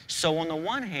 So on the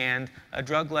one hand, a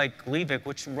drug like Gleevec,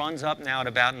 which runs up now at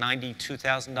about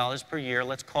 $92,000 per year,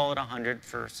 let's call it $100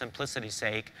 for simplicity's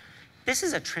sake, this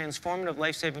is a transformative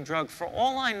life-saving drug. For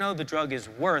all I know, the drug is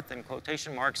worth, in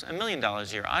quotation marks, $1 million a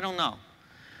year. I don't know.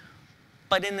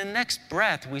 But in the next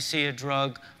breath, we see a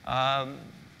drug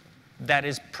that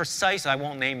is precise, I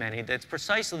won't name any, that's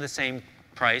precisely the same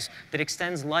price, that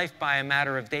extends life by a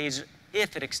matter of days,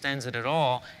 if it extends it at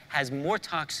all, has more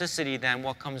toxicity than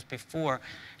what comes before.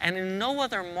 And in no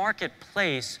other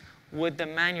marketplace would the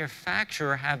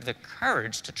manufacturer have the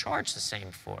courage to charge the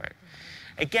same for it.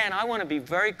 Again, I want to be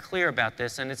very clear about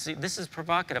this, and this is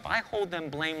provocative. I hold them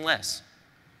blameless.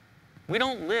 We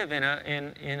don't live in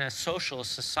a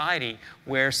socialist society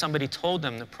where somebody told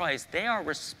them the price. They are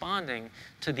responding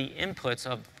to the inputs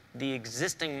of the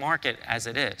existing market as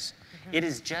it is. It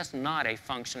is just not a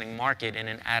functioning market in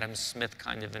an Adam Smith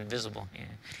kind of invisible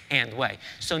hand way.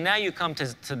 So now you come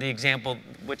to the example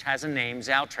which has a name,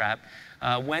 Zaltrap.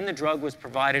 When the drug was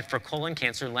provided for colon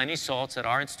cancer, Lenny Saltz at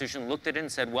our institution looked at it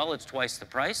and said, well, it's twice the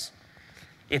price.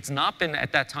 It's not been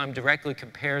at that time directly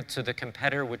compared to the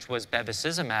competitor, which was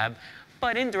bevacizumab,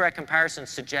 but indirect comparisons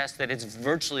suggest that it's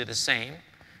virtually the same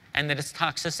and that its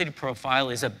toxicity profile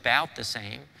is about the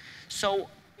same. So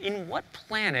in what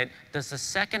planet does the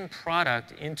second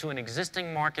product into an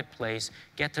existing marketplace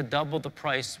get to double the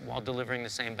price while delivering the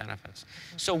same benefits?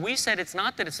 So we said it's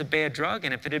not that it's a bad drug,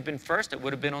 and if it had been first, it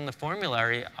would have been on the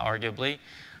formulary, arguably.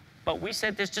 But we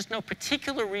said there's just no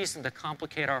particular reason to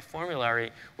complicate our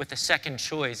formulary with a second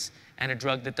choice and a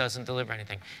drug that doesn't deliver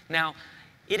anything. Now,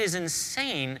 it is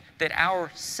insane that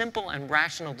our simple and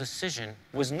rational decision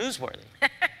was newsworthy.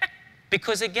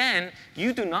 Because again,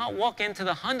 you do not walk into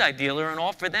the Hyundai dealer and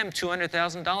offer them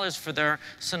 $200,000 for their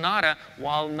Sonata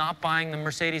while not buying the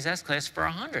Mercedes S-Class for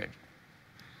 $100.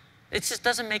 It just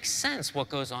doesn't make sense what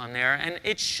goes on there, and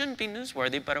it shouldn't be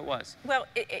newsworthy, but it was. Well,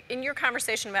 in your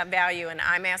conversation about value, and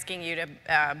I'm asking you to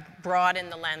broaden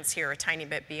the lens here a tiny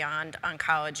bit beyond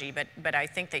oncology, but I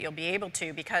think that you'll be able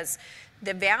to, because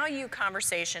the value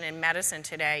conversation in medicine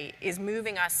today is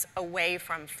moving us away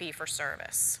from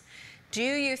fee-for-service. Do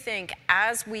you think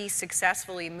as we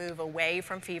successfully move away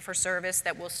from fee-for-service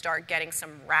that we'll start getting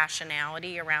some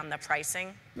rationality around the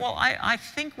pricing? Well, I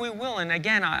think we will. And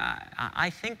again, I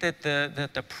think that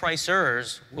the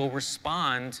pricers will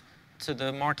respond to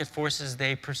the market forces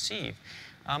they perceive.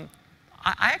 I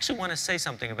actually want to say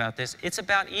something about this. It's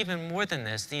about even more than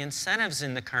this. The incentives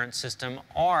in the current system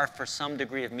are for some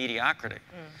degree of mediocrity.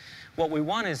 What we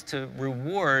want is to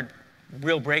reward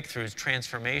real breakthroughs,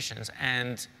 transformations,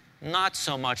 and not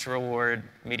so much reward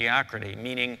mediocrity,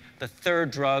 meaning the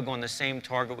third drug on the same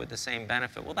target with the same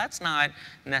benefit. Well, that's not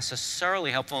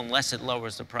necessarily helpful unless it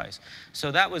lowers the price.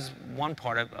 So that was one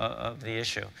part of the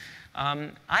issue.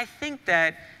 I think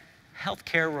that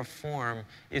healthcare reform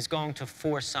is going to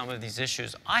force some of these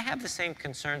issues. I have the same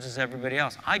concerns as everybody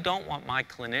else. I don't want my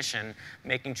clinician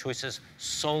making choices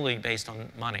solely based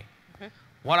on money.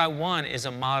 What I want is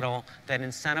a model that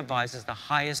incentivizes the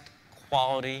highest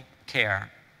quality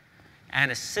care and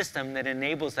a system that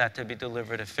enables that to be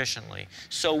delivered efficiently.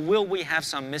 So will we have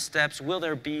some missteps? Will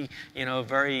there be,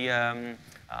 very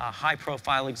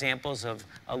high-profile examples of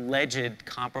alleged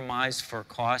compromise for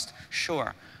cost?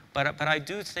 Sure. But I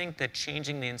do think that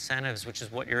changing the incentives, which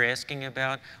is what you're asking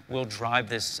about, will drive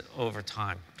this over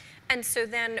time. And so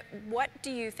then what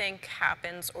do you think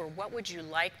happens, or what would you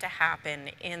like to happen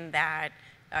in that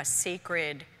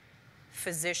sacred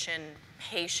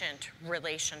physician-patient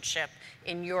relationship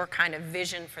in your kind of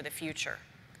vision for the future?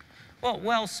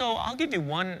 Well, so I'll give you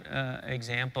one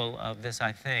example of this,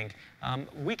 I think.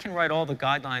 We can write all the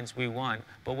guidelines we want,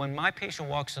 but when my patient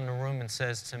walks in the room and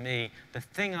says to me, the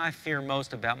thing I fear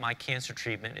most about my cancer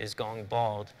treatment is going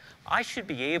bald, I should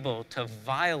be able to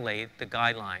violate the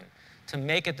guideline, to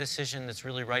make a decision that's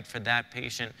really right for that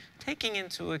patient, taking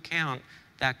into account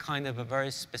that kind of a very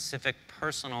specific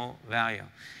personal value.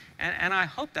 And I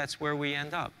hope that's where we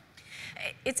end up.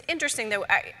 It's interesting, though.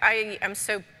 I am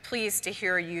so pleased to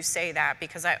hear you say that,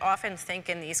 because I often think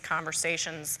in these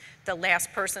conversations, the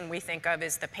last person we think of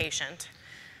is the patient.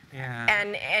 Yeah.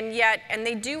 And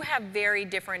they do have very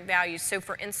different values. So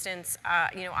for instance,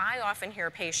 I often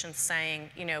hear patients saying,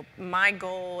 my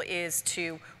goal is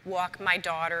to walk my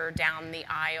daughter down the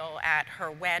aisle at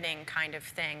her wedding, kind of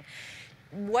thing.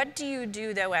 What do you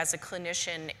do, though, as a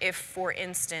clinician if, for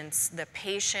instance, the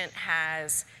patient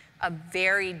has a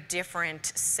very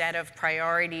different set of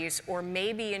priorities, or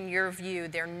maybe in your view,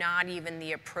 they're not even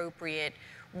the appropriate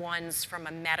ones from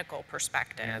a medical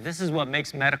perspective? Yeah, this is what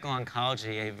makes medical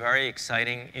oncology a very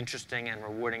exciting, interesting, and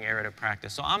rewarding area to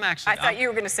practice. So I'm actually... I thought you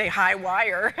were going to say high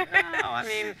wire. No, I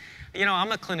mean,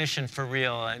 I'm a clinician for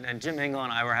real, and Jim Engel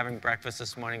and I were having breakfast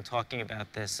this morning talking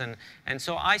about this, and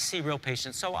so I see real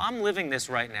patients. So I'm living this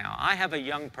right now. I have a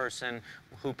young person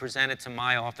who presented to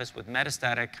my office with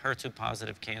metastatic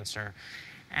HER2-positive cancer.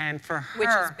 And for her, which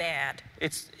is bad.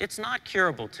 It's not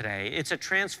curable today. It's a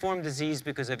transformed disease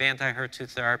because of anti-HER2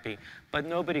 therapy, but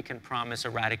nobody can promise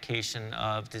eradication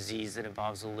of disease that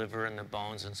involves the liver and the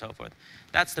bones and so forth.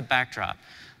 That's the backdrop.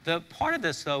 The part of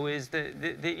this, though, is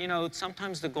that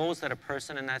sometimes the goals that a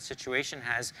person in that situation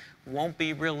has won't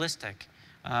be realistic,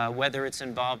 whether it's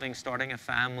involving starting a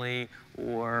family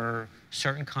or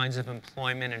certain kinds of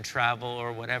employment and travel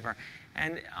or whatever.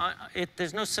 And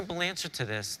there's no simple answer to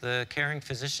this. The caring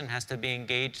physician has to be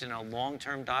engaged in a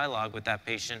long-term dialogue with that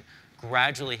patient,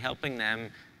 gradually helping them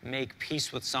make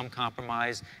peace with some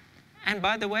compromise. And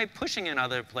by the way, pushing in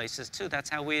other places too. That's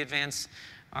how we advance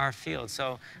our field.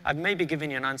 So I've maybe given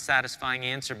you an unsatisfying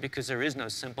answer because there is no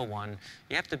simple one.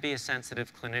 You have to be a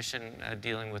sensitive clinician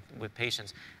dealing with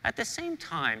patients. At the same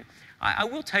time, I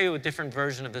will tell you a different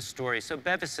version of this story. So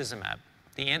bevacizumab,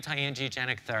 the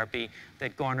anti-angiogenic therapy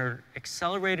that garnered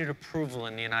accelerated approval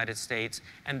in the United States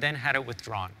and then had it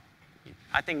withdrawn.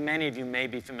 I think many of you may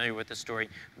be familiar with the story.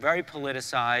 Very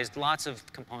politicized, lots of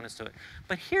components to it.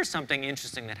 But here's something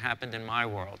interesting that happened in my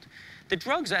world. The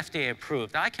drug's FDA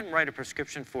approved. I can write a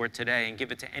prescription for it today and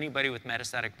give it to anybody with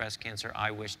metastatic breast cancer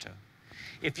I wish to.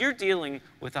 If you're dealing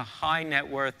with a high net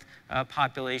worth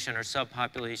population or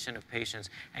subpopulation of patients,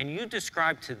 and you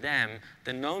describe to them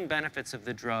the known benefits of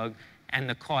the drug and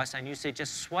the cost, and you say,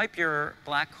 just swipe your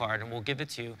black card and we'll give it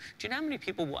to you, do you know how many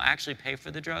people will actually pay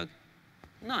for the drug?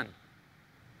 None.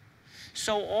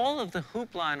 So all of the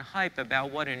hoopla and hype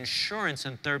about what insurance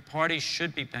and third parties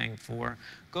should be paying for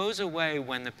goes away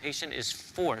when the patient is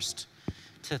forced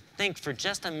to think for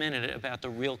just a minute about the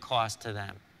real cost to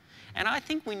them. And I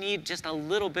think we need just a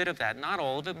little bit of that, not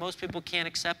all of it. Most people can't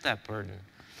accept that burden.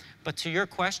 But to your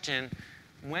question,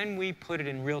 when we put it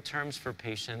in real terms for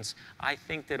patients, I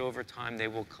think that over time they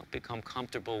will become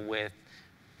comfortable with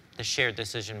the shared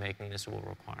decision-making this will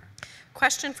require.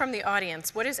 Question from the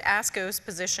audience. What is ASCO's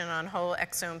position on whole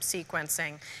exome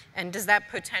sequencing? And does that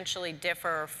potentially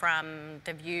differ from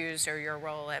the views or your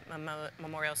role at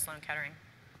Memorial Sloan Kettering?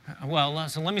 Well,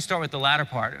 so let me start with the latter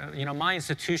part. You know, my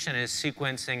institution is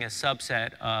sequencing a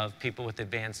subset of people with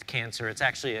advanced cancer. It's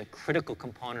actually a critical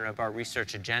component of our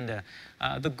research agenda.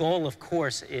 The goal, of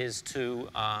course, is to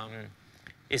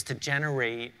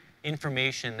generate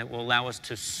information that will allow us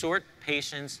to sort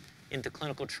patients into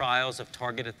clinical trials of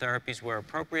targeted therapies where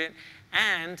appropriate,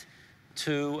 and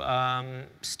to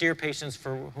steer patients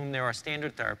for whom there are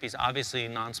standard therapies. Obviously,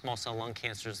 non-small cell lung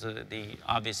cancer is the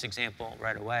obvious example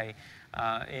right away,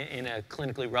 in a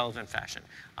clinically relevant fashion.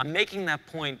 I'm making that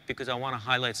point because I want to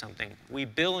highlight something. We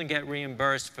bill and get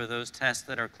reimbursed for those tests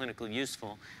that are clinically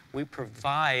useful. We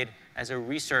provide, as a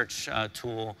research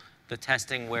tool, the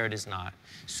testing where it is not.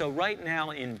 So right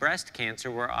now in breast cancer,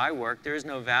 where I work, there is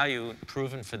no value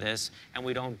proven for this, and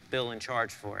we don't bill and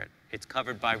charge for it. It's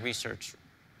covered by research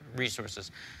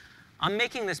resources. I'm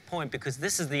making this point because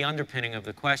this is the underpinning of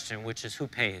the question, which is who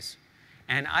pays.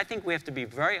 And I think we have to be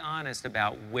very honest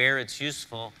about where it's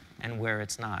useful and where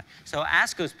it's not. So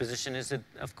ASCO's position is that,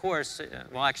 of course,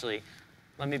 well, actually,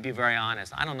 let me be very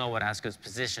honest. I don't know what ASCO's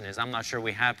position is. I'm not sure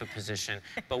we have a position,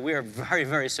 but we are very,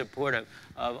 very supportive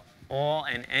of all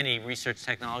and any research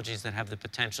technologies that have the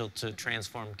potential to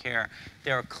transform care.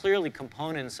 There are clearly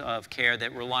components of care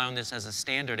that rely on this as a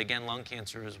standard. Again, lung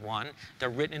cancer is one. They're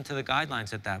written into the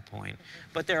guidelines at that point.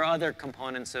 But there are other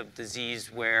components of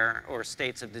disease where, or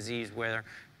states of disease where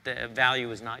the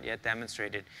value is not yet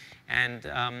demonstrated.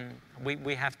 And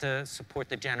we have to support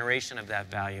the generation of that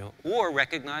value or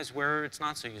recognize where it's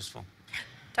not so useful.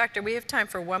 Doctor, we have time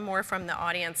for one more from the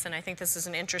audience, and I think this is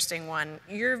an interesting one.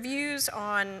 Your views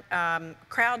on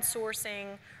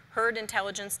crowdsourcing, herd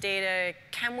intelligence data,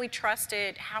 can we trust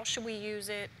it? How should we use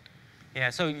it? Yeah,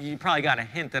 so you probably got a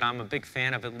hint that I'm a big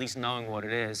fan of at least knowing what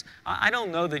it is. I don't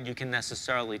know that you can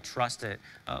necessarily trust it.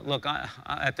 Look,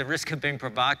 at the risk of being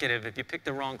provocative, if you pick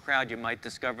the wrong crowd, you might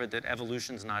discover that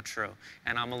evolution's not true,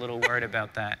 and I'm a little worried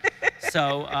about that.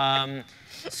 So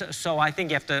I think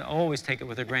you have to always take it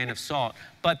with a grain of salt.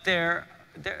 But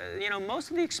you know, most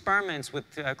of the experiments with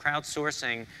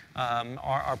crowdsourcing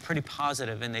are pretty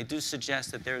positive, and they do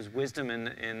suggest that there's wisdom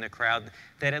in the crowd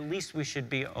that at least we should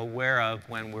be aware of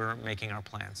when we're making our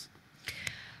plans.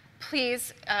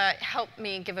 Please help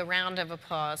me give a round of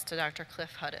applause to Dr.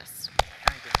 Cliff Hudis.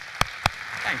 Thank you.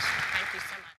 Thanks. Thank you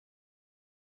so much.